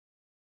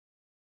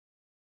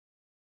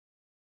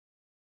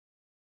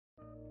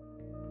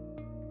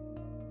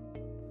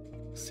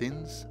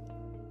Since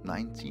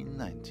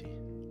 1990,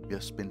 we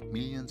have spent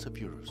millions of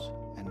euros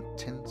and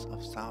tens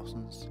of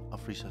thousands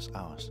of research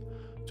hours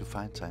to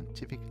find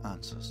scientific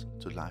answers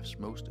to life's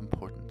most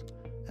important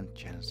and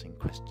challenging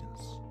questions.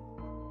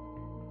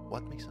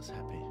 What makes us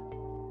happy?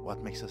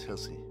 What makes us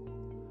healthy?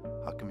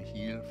 How can we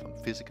heal from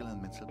physical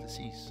and mental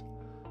disease?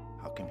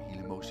 How can we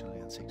heal emotionally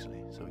and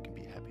sexually so we can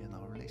be happy in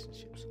our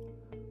relationships?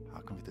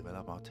 How can we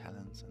develop our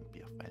talents and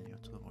be of value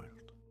to the world?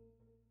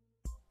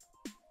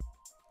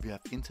 We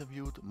have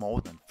interviewed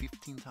more than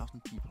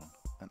 15,000 people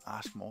and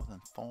asked more than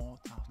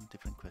 4,000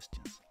 different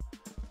questions.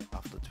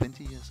 After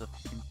 20 years of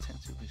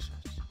intensive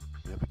research,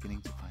 we are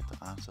beginning to find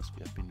the answers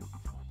we have been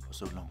looking for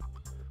so long.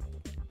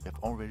 We have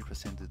already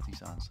presented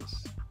these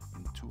answers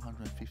in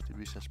 250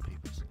 research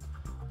papers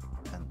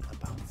and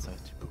about 30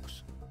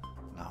 books.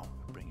 Now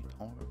we bring it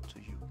over to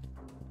you.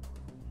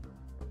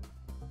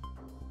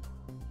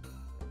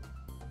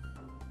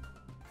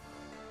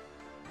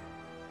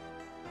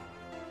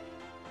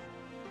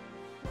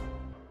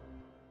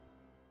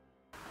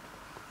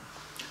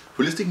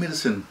 Holistic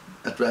medicine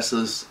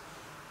addresses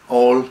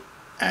all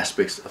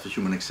aspects of the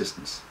human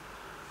existence: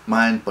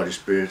 mind, body,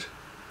 spirit,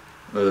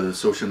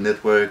 social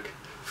network,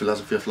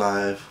 philosophy of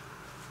life,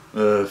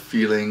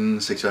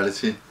 feeling,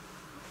 sexuality.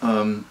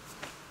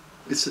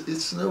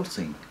 It's an old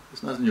thing.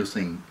 It's not a new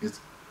thing. It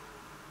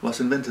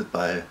was invented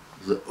by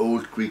the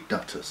old Greek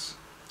doctors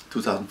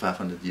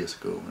 2,500 years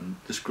ago and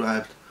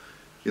described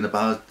in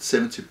about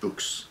 70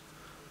 books,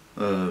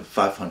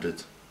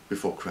 500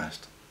 before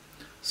Christ.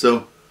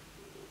 So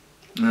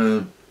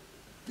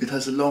it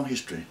has a long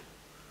history,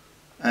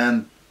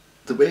 and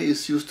the way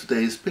it's used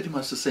today is pretty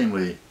much the same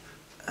way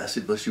as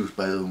it was used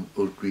by the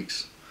old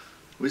Greeks,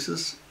 which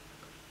is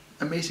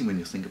amazing when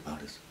you think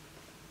about it.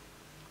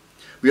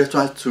 We have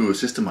tried to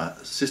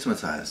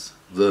systematize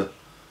the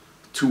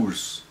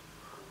tools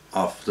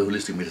of the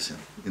holistic medicine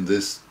in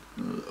this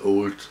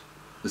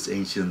this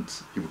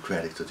ancient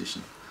Hippocratic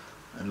tradition,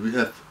 and we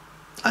have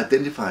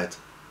identified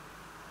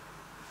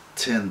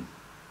 10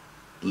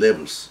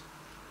 levels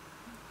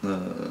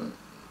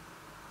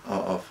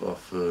of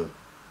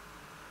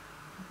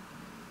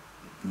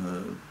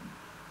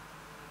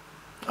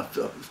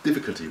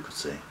difficulty, you could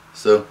say.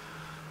 So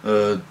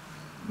there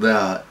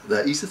are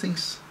easy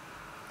things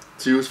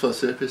to use for a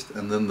therapist,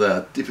 and then there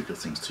are difficult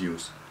things to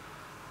use.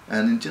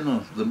 And in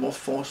general, the more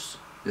force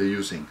you're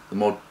using, the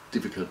more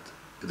difficult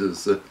it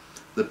is.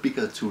 The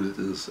bigger tool it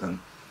is, and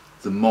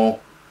the more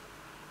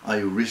are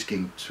you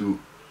risking to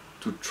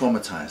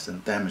traumatize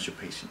and damage your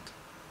patient.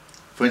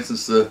 For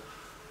instance, the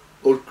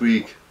old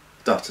Greek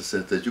doctor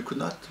said that you could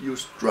not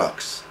use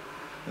drugs,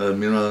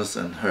 minerals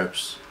and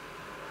herbs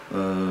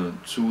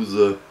to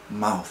the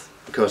mouth,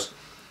 because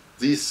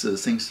these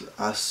things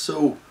are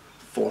so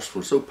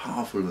forceful, so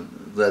powerful,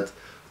 that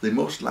they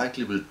most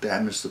likely will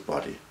damage the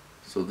body.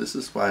 So this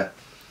is why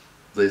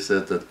they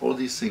said that all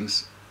these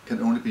things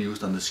can only be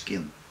used on the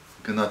skin.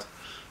 You cannot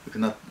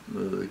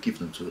give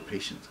them to the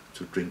patient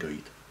to drink or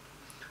eat.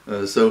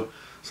 So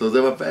they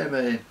were very,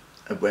 very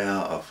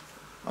aware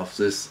of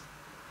this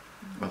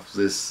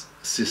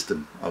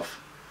system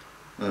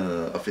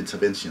of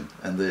intervention,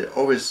 and they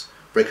always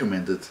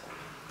recommended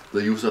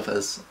the use of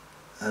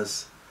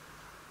as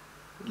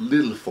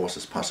little force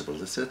as possible.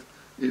 They said,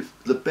 if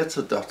the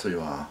better doctor you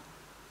are,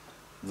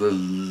 the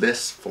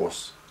less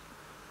force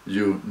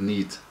you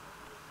need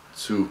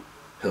to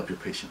help your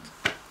patient.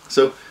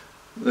 So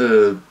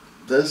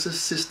there's a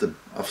system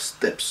of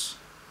steps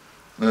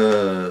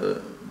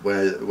where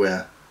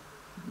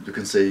you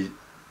can say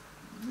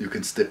you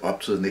can step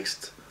up to the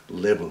next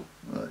level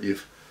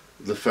if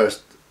the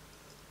first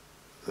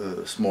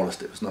smaller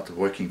step is not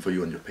working for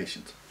you and your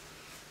patient.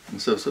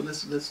 And so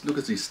let's look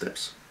at these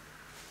steps.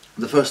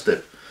 The first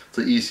step,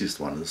 the easiest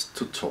one, is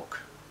to talk,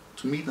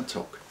 to meet and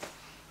talk.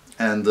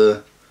 And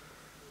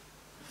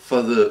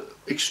for the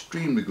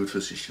extremely good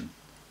physician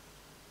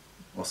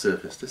or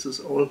therapist, this is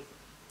all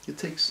it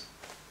takes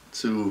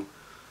to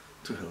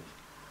help.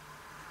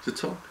 To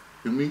talk,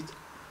 you meet,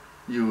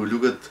 you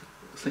look at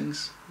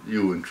things,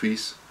 you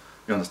increase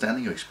your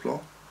understanding, you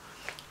explore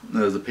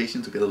the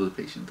patient together with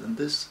the patient, and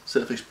this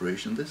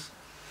self-exploration, this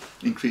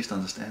increased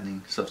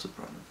understanding solves the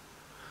problem.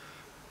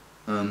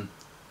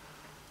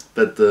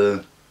 But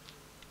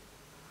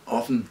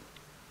often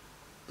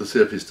the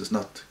therapist is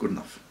not good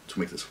enough to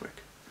make this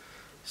work.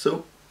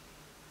 So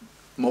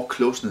more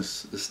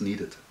closeness is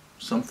needed.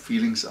 Some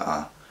feelings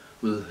are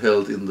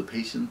withheld in the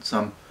patient,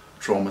 some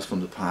traumas from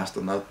the past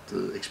are not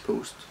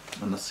exposed,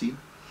 are not seen.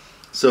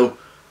 So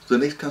the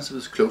next concept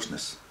is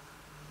closeness.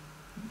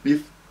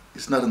 If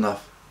it's not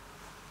enough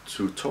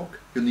to talk,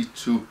 you need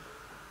to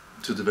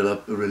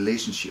develop a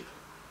relationship.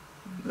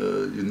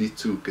 You need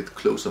to get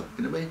closer.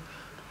 In a way,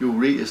 you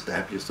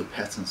re-establish the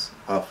patterns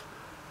of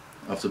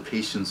the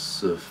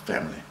patient's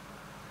family.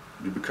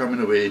 You become,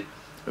 in a way,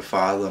 a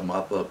father,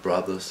 mother,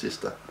 brother,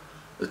 sister,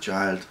 a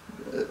child,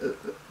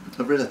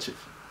 a relative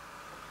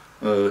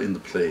in the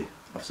play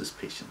of this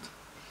patient.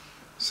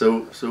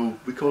 So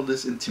we call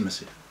this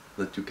intimacy,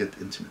 that you get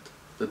intimate.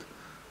 But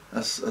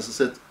as I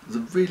said, the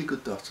really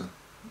good doctor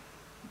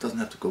doesn't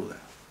have to go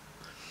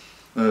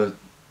there.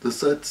 The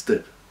third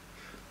step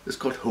is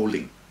called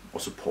holding or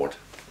support.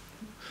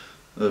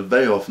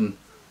 Very often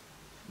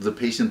the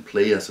patient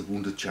plays as a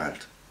wounded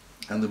child,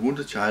 and the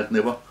wounded child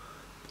never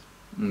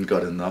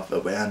got enough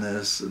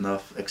awareness,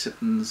 enough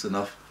acceptance,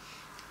 enough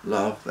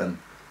love and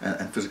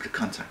physical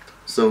contact.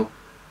 So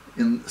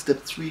in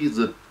step 3,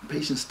 the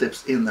patient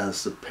steps in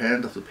as the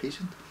parent of the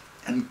patient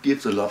and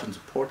gives the love and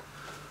support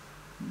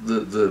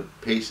the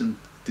patient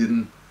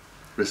didn't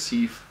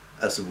receive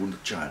as a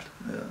wounded child,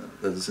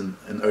 that is in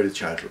early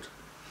childhood.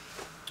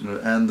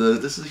 And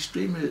this is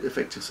extremely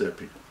effective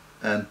therapy.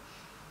 And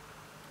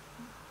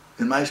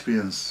in my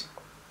experience,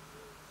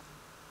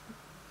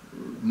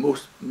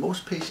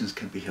 most patients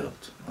can be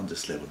helped on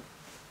this level,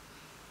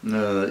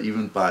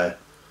 even by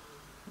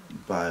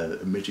a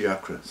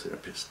mediocre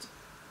therapist.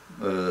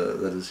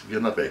 That is, if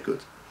you're not very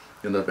good,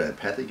 you're not very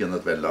empathic, you're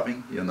not very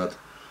loving, you're not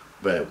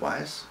very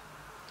wise,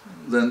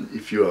 then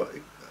if you're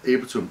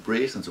able to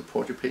embrace and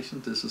support your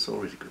patient, this is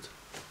already good.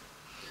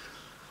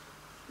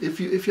 If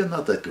you're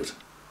not that good,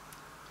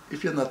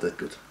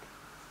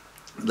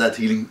 that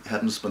healing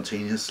happens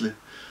spontaneously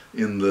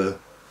in the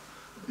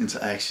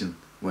interaction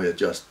where you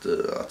just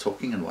are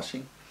talking and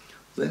watching,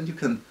 then you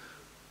can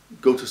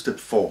go to step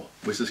 4,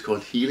 which is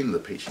called healing the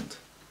patient.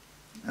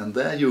 And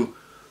there you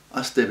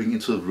are stepping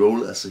into the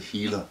role as a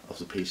healer of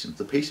the patient.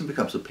 The patient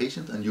becomes the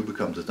patient and you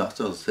become the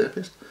doctor or the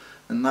therapist,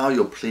 and now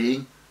you're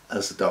playing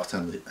as the doctor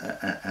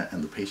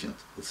and the patient,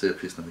 the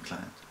therapist and the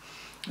client.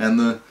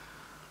 And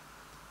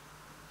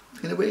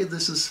in a way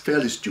this is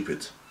fairly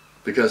stupid,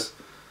 because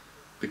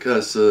in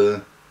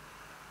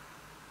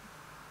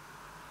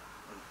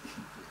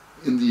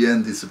the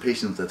end it's the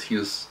patient that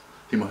heals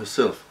him or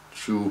herself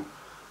through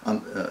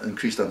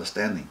increased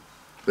understanding.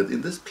 But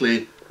in this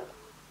play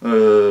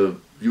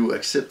you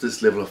accept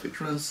this level of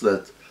ignorance,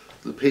 that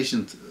the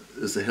patient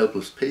is a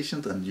helpless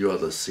patient and you are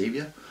the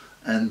savior,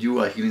 and you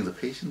are healing the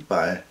patient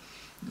by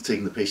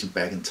taking the patient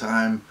back in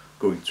time,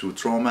 going through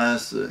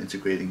traumas,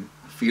 integrating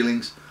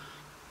feelings,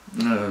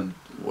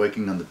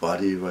 working on the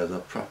body where there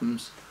are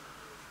problems,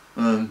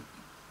 and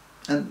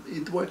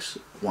it works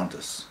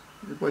wonders.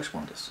 It works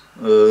wonders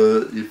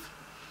if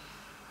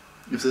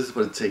this is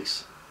what it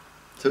takes.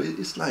 So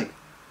it's like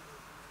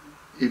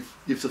if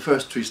the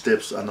first 3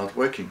 steps are not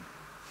working,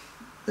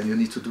 then you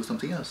need to do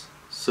something else.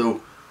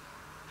 So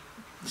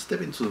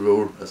step into the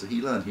role as a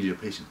healer and heal your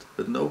patient.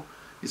 But no,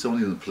 it's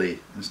only in the play,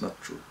 and it's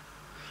not true.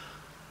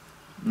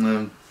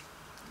 The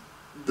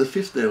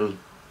 5th level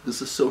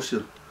is a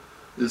social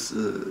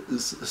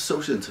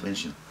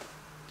intervention.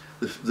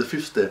 The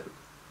 5th step,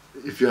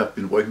 if you have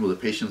been working with a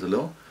patient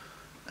alone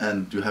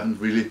and you haven't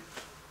really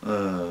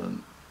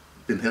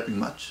been helping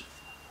much,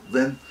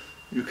 then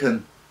you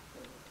can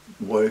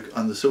work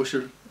on the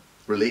social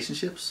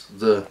relationships,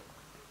 the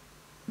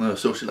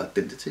social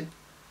identity,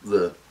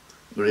 the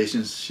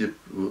relationship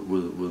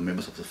with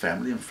members of the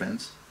family and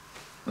friends.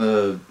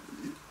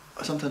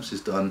 Sometimes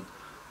it's done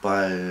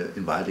by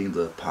inviting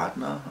the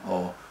partner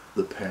or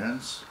the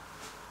parents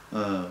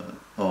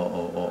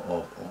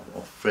or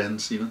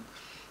friends even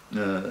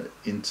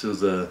into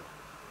the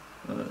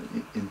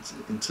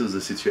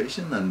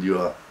situation, and you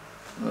are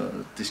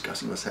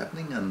discussing what's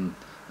happening and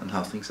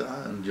how things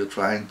are, and you're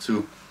trying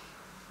to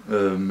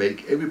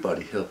make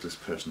everybody help this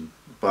person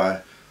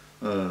by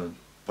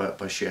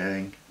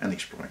sharing and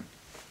exploring.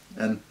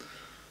 And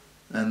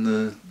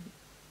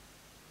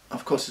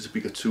of course it's a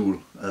bigger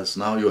tool, as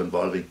now you're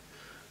involving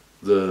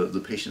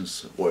the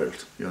patient's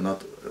world. You're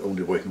not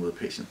only working with the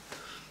patient,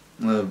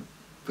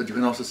 but you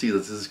can also see that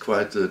this is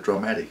quite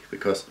dramatic,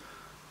 because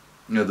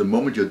the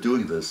moment you're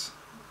doing this,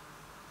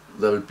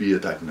 there will be a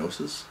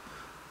diagnosis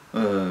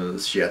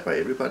shared by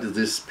everybody.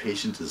 This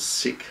patient is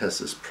sick, has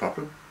this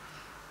problem,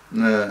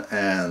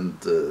 and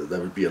there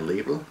will be a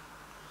label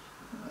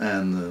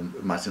and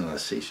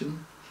marginalization,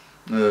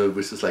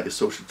 which is like a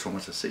social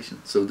traumatization.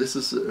 So this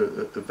is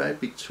a very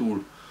big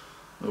tool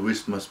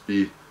which must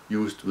be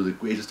used with the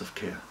greatest of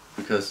care,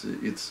 because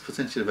it's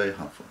potentially very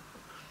harmful.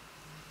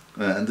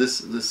 And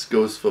this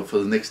goes for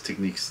the next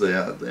techniques. They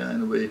are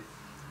in a way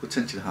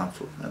potentially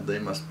harmful, and they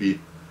must be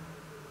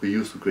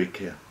used with great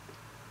care.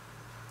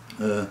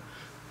 The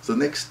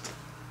next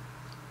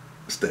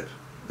step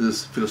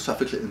is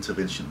philosophical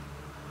intervention.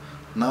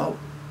 Now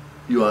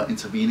you are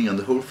intervening on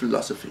the whole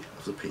philosophy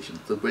of the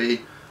patient, the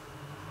way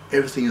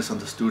everything is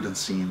understood and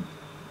seen,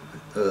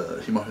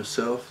 him or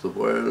herself, the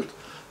world,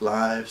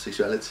 life,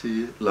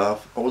 sexuality,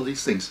 love, all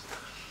these things.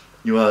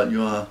 You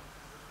are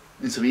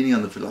intervening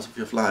on the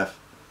philosophy of life,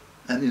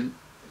 and in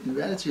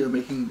reality you're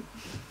making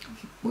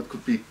what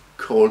could be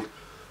called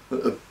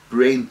a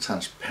brain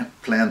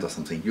transplant or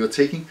something. You are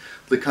taking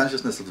the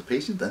consciousness of the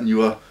patient and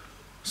you are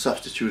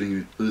substituting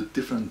it with a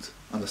different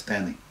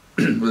understanding,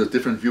 with a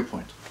different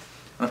viewpoint.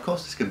 And of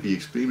course this can be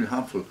extremely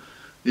harmful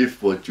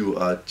if what you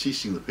are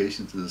teaching the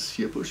patient is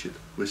sheer bullshit,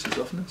 which it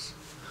often is.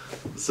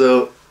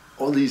 So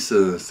all these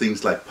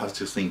things like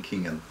positive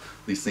thinking and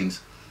these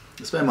things,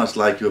 it's very much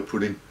like you're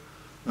putting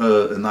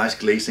a nice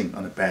glazing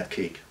on a bad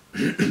cake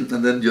and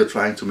then you're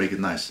trying to make it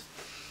nice.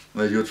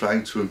 You're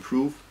trying to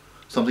improve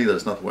something that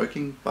is not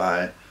working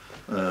by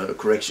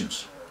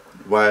corrections,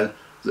 while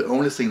the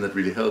only thing that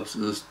really helps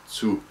is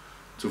to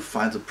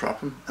find the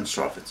problem and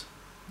solve it.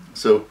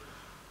 So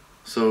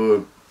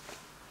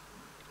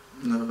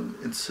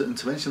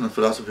intervention and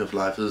philosophy of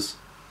life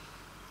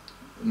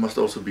must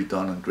also be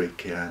done on great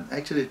care, and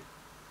actually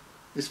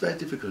it's very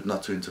difficult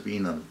not to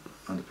intervene on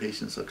the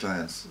patient's or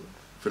client's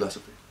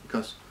philosophy,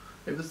 because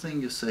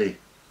everything you say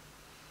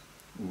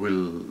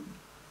will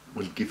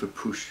give a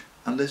push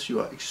unless you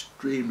are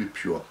extremely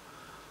pure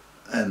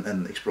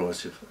and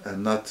explorative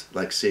and not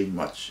like saying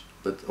much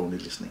but only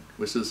listening,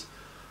 which is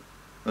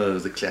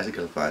the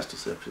classical advice to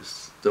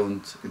therapists.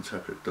 Don't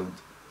interpret, don't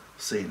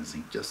say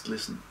anything, just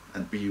listen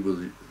and be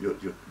with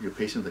your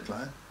patient, the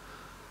client,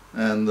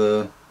 and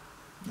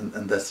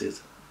that's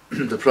it.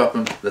 The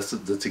problem, that's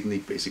the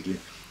technique basically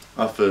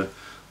of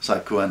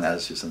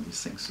psychoanalysis and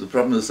these things. The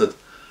problem is that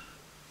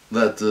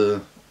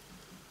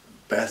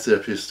bad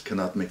therapists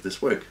cannot make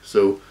this work,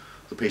 so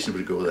the patient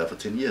will go there for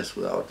 10 years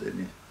without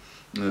any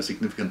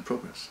significant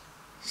progress.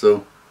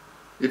 So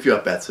if you are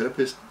a bad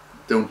therapist,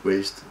 don't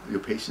waste your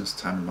patient's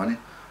time and money,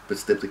 but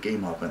step the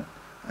game up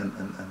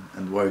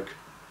and work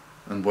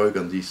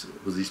on these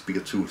with these bigger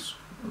tools.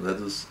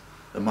 That is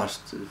a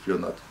must if you're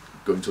not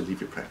going to leave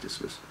your practice,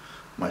 which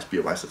might be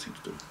a wiser thing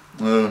to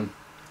do.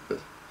 But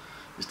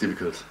it's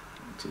difficult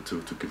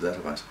to give that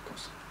advice, of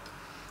course.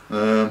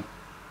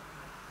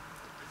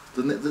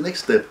 The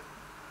next step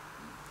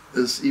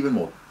is even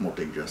more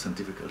dangerous and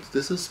difficult.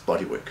 This is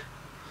body work.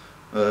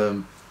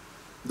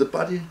 The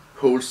body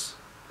holds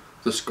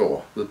the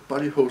score. The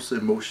body holds the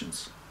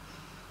emotions.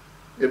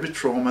 Every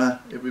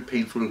trauma, every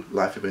painful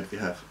life event we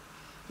have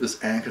is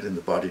anchored in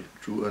the body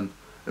through an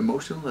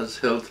emotion that is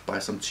held by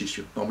some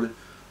tissue, normally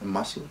a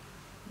muscle,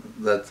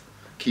 that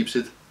keeps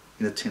it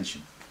in a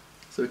tension.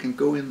 So we can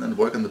go in and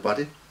work on the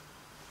body,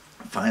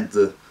 find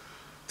the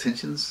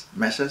tensions,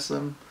 massage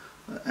them,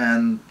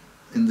 and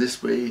in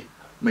this way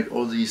make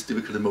all these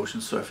difficult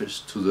emotions surface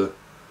to the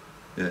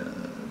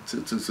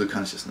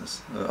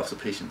consciousness of the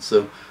patient,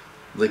 so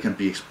they can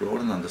be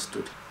explored and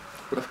understood.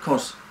 But of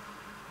course,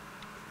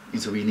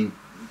 intervening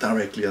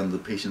directly on the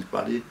patient's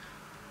body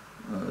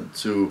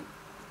to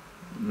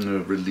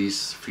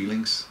release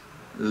feelings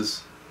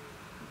is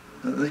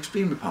an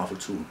extremely powerful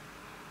tool.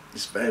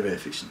 It's very, very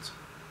efficient,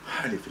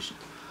 highly efficient.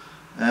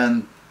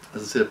 And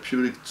as a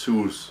therapeutic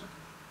tools,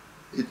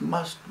 it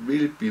must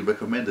really be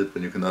recommended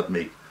when you cannot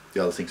make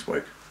the other things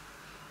work.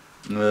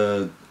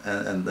 And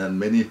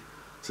many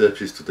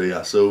therapists today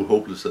are so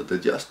hopeless that they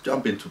just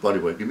jump into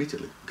bodywork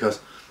immediately, because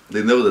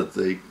they know that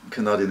they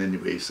cannot in any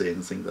way say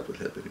anything that will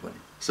help anybody.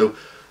 So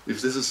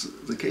if this is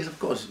the case, of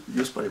course,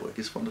 use bodywork.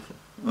 It's wonderful.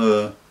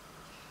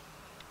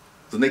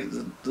 The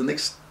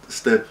next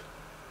step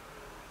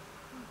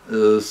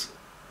is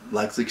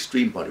like the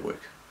extreme bodywork.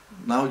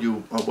 Now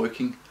you are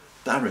working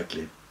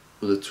directly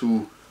with the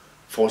two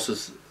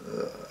forces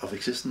of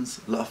existence,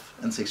 love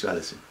and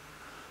sexuality.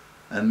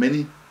 And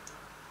many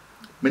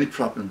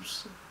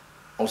problems,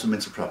 also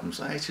mental problems,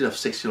 are actually of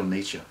sexual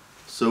nature.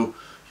 So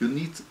you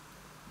need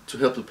to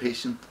help the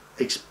patient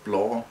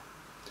explore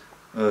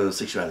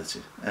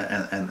sexuality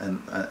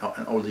and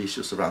all the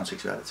issues around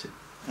sexuality.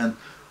 And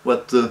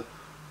what the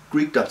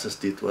Greek doctors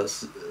did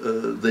was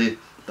they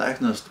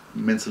diagnosed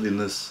mental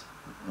illness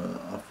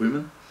of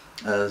women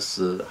as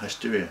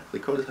hysteria. They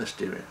called it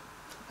hysteria,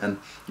 and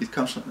it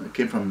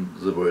came from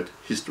the word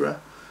hystera,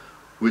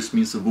 which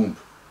means the womb.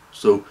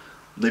 So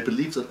they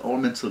believed that all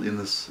mental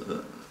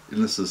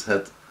illnesses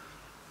had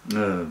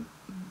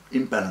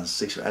imbalanced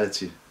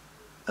sexuality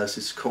as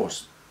its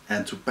cause,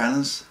 and to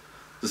balance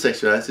the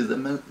sexuality,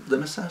 they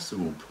massaged the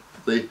womb.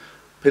 They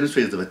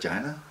penetrated the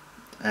vagina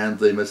and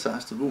they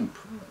massaged the womb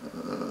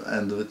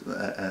and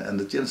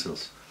the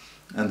genitals,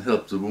 and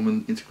helped the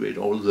woman integrate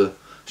all the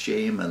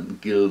shame and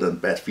guilt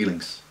and bad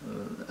feelings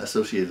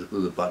associated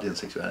with the body and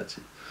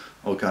sexuality,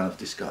 all kind of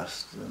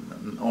disgust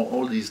and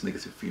all these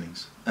negative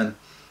feelings. And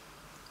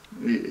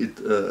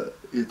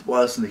it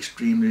was an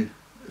extremely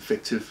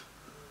effective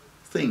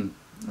thing,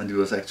 and it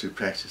was actually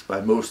practiced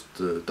by most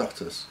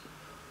doctors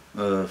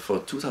for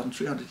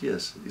 2,300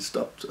 years. It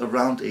stopped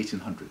around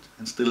 1800,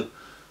 and still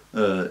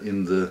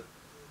in the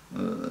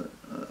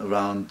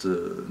around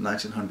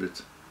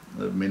 1900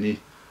 many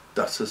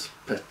doctors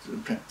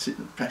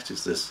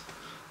practice this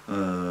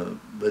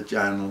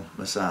vaginal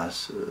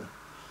massage,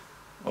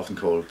 often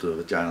called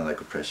vaginal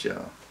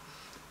acupressure,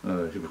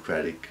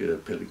 Hippocratic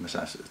pelvic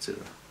massage,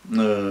 etc.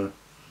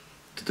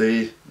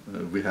 Today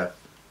we have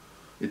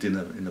it in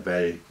a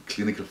very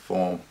clinical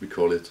form. We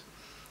call it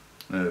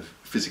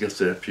physical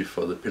therapy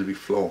for the pelvic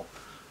floor,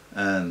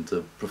 and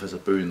Professor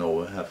Bøe in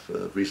Norway have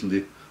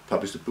recently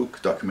published a book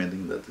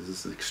documenting that this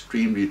is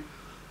extremely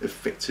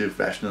effective,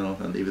 rational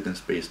and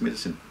evidence-based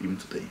medicine even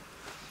today.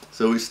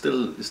 So it's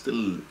still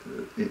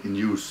in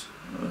use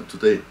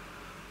today,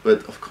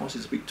 but of course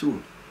it's a big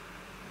tool,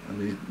 and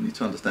we need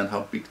to understand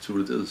how big a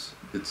tool it is.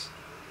 It's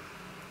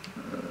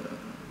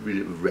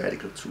really a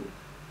radical tool.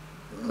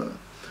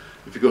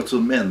 If you go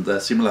to men, there are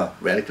similar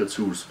radical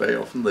tools. Very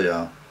often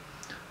they're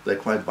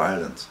quite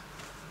violent.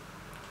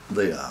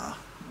 they are,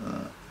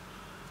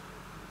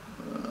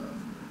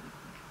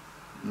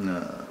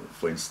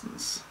 for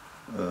instance,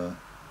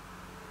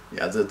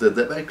 yeah, they're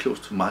very close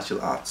to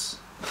martial arts,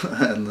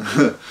 and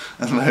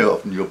and very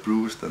often you're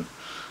bruised and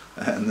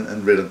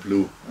red and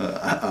blue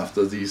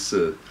after these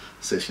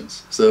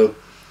sessions. So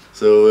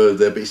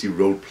they're basically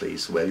role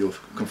plays where you're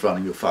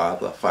confronting your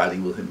father,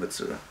 fighting with him,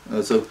 etc.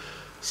 So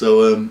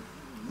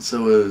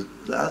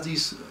there are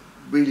these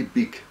really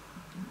big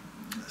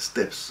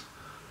steps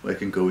where you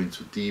can go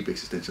into deep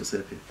existential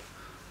therapy,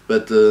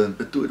 but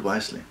do it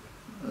wisely.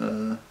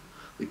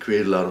 They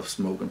create a lot of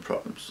smoke and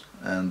problems,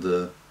 and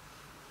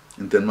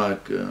in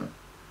Denmark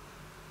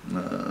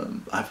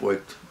I've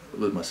worked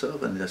with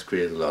myself, and it has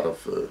created a lot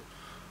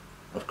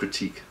of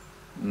critique.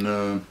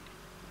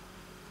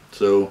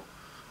 So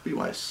be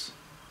wise.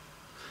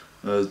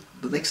 The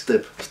next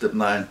step, step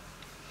 9,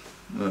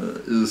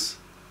 is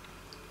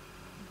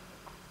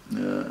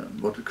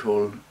what we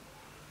call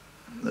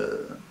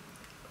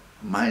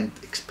mind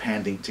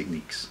expanding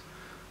techniques.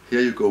 Here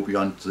you go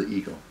beyond the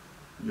ego.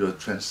 You're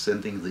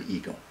transcending the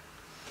ego.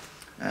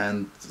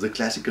 And the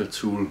classical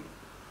tool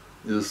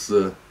is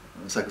the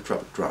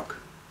psychotropic drug,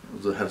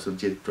 the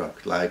hallucinogenic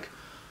drug, like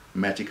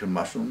magical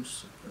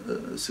mushrooms,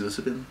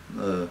 psilocybin,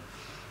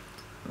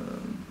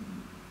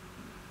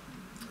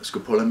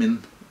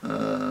 scopolamine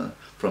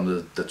from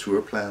the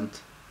datura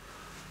plant,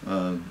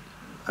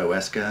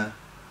 ayahuasca,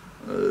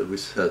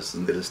 which has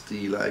an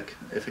LSD-like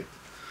effect.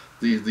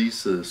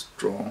 These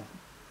strong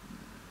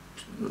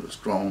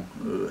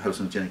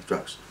hallucinogenic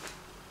drugs.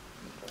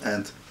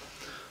 And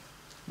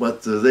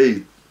what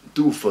they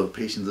do for the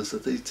patient is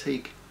that they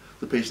take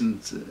the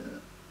patient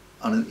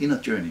on an inner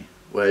journey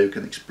where you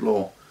can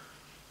explore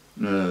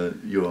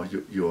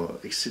your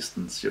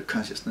existence, your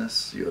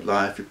consciousness, your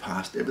life, your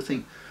past.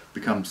 Everything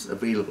becomes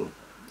available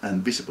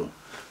and visible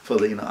for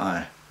the inner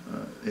eye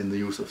in the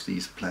use of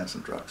these plants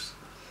and drugs.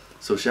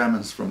 So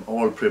shamans from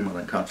all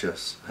pre-modern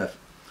cultures have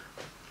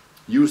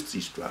used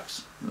these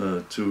drugs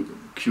to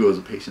cure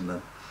the patient,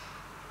 and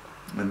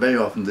very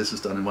often this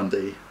is done in one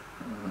day.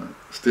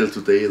 Still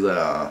today there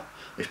are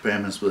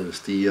experiments with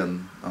LSD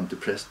on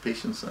depressed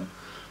patients, and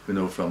we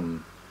know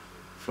from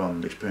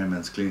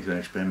experiments, clinical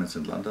experiments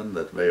in London,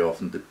 that very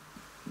often the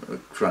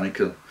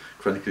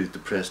chronically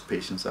depressed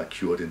patients are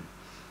cured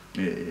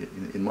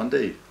in one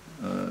day.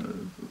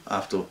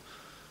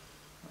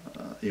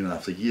 Even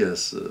after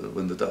years,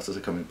 when the doctors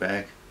are coming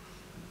back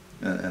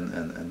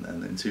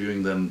and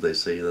interviewing them, they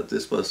say that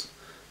this was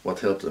what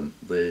helped them.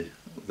 They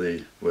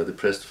were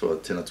depressed for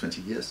 10 or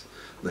 20 years.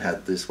 They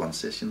had this one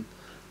session,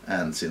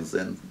 and since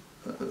then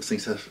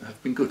things have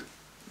been good.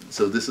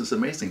 So this is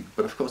amazing,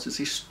 but of course it's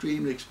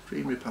extremely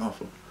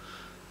powerful,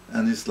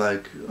 and it's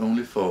like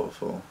only for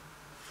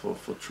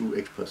true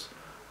experts.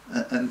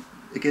 And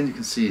again, you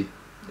can see,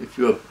 if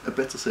you're a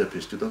better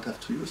therapist, you don't have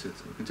to use it.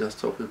 You can just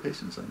talk with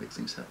patients and make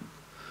things happen.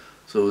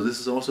 So this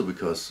is also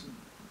because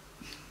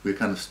we're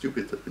kind of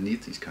stupid that we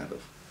need these kind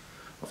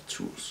of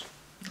tools.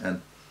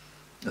 And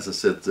as I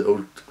said, the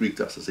old Greek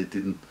doctors, they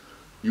didn't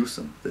use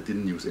them. They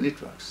didn't use any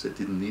drugs. They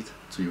didn't need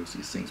to use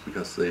these things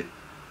because they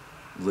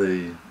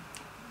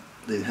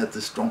had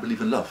this strong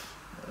belief in love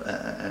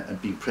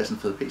and being present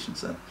for the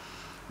patients, and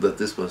that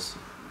this was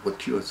what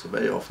cured. So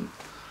very often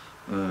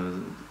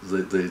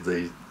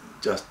they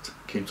just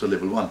came to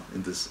level 1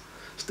 in this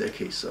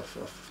staircase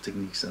of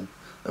techniques, and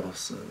that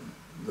was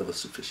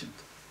sufficient.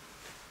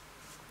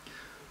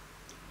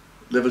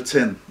 Level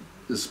 10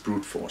 is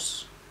brute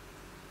force.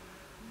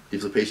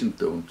 If the patient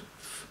don't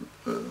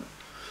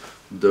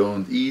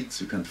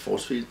eat, you can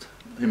force feed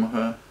him or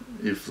her.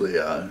 If they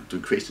are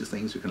doing crazy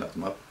things, you can lock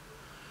them up.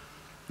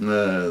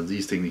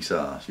 These techniques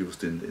are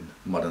used in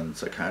modern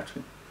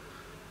psychiatry.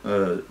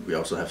 We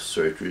also have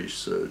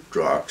surgeries,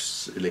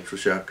 drugs,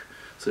 electroshock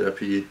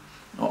therapy,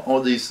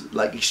 all these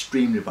like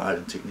extremely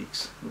violent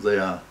techniques. They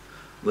are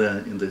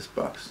in this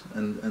box,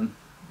 and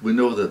we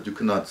know that you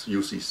cannot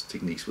use these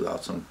techniques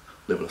without some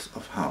level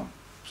of harm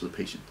to the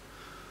patient.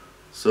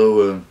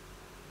 So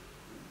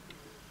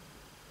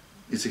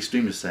it's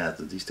extremely sad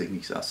that these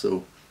techniques are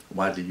so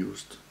widely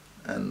used,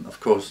 and of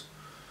course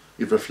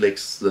it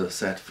reflects the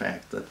sad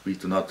fact that we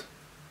do not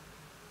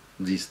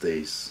these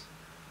days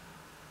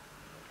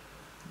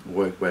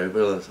work very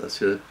well as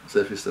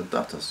therapists and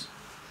doctors.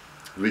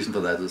 The reason for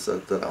that is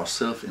that our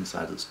self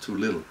inside is too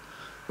little.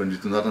 When we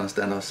do not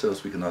understand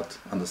ourselves, we cannot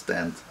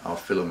understand our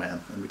fellow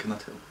man, and we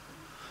cannot help.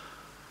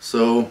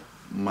 So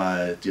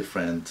my dear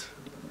friend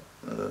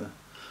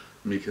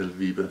Michael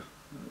Wiebe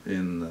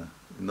in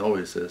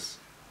Norway says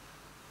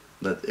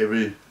that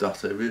every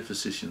doctor, every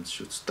physician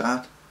should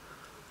start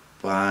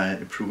by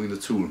improving the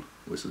tool,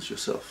 which is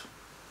yourself.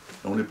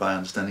 Only by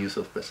understanding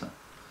yourself better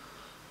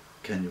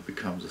can you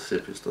become the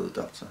therapist or the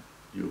doctor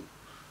you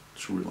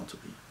truly want to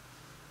be.